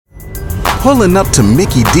Pulling up to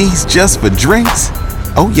Mickey D's just for drinks?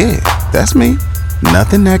 Oh yeah, that's me.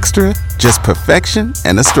 Nothing extra, just perfection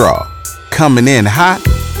and a straw. Coming in hot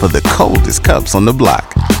for the coldest cups on the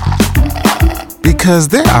block. Because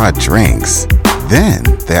there are drinks. Then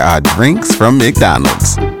there are drinks from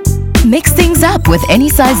McDonald's. Mix things up with any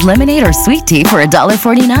size lemonade or sweet tea for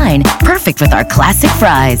 $1.49. Perfect with our classic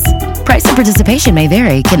fries. Price and participation may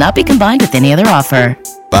vary. Cannot be combined with any other offer.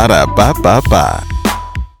 Ba-da-ba-ba-ba.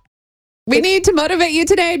 We need to motivate you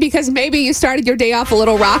today because maybe you started your day off a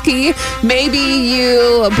little rocky. Maybe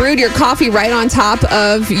you brewed your coffee right on top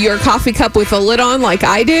of your coffee cup with a lid on like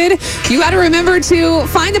I did. You got to remember to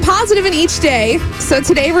find the positive in each day. So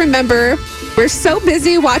today, remember, we're so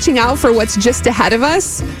busy watching out for what's just ahead of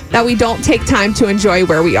us that we don't take time to enjoy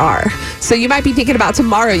where we are. So you might be thinking about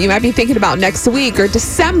tomorrow. You might be thinking about next week or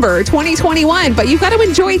December 2021. But you've got to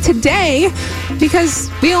enjoy today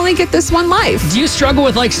because we only get this one life. Do you struggle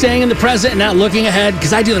with staying in the present and not looking ahead?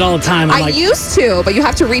 Because I do that all the time. I used to, but you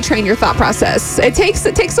have to retrain your thought process. It takes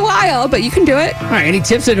a while, but you can do it. All right. Any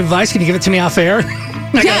tips and advice? Can you give it to me off air?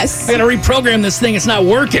 Yes. I got to reprogram this thing. It's not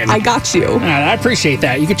working. I got you. All right, I appreciate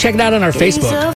that. You can check it out on our Facebook.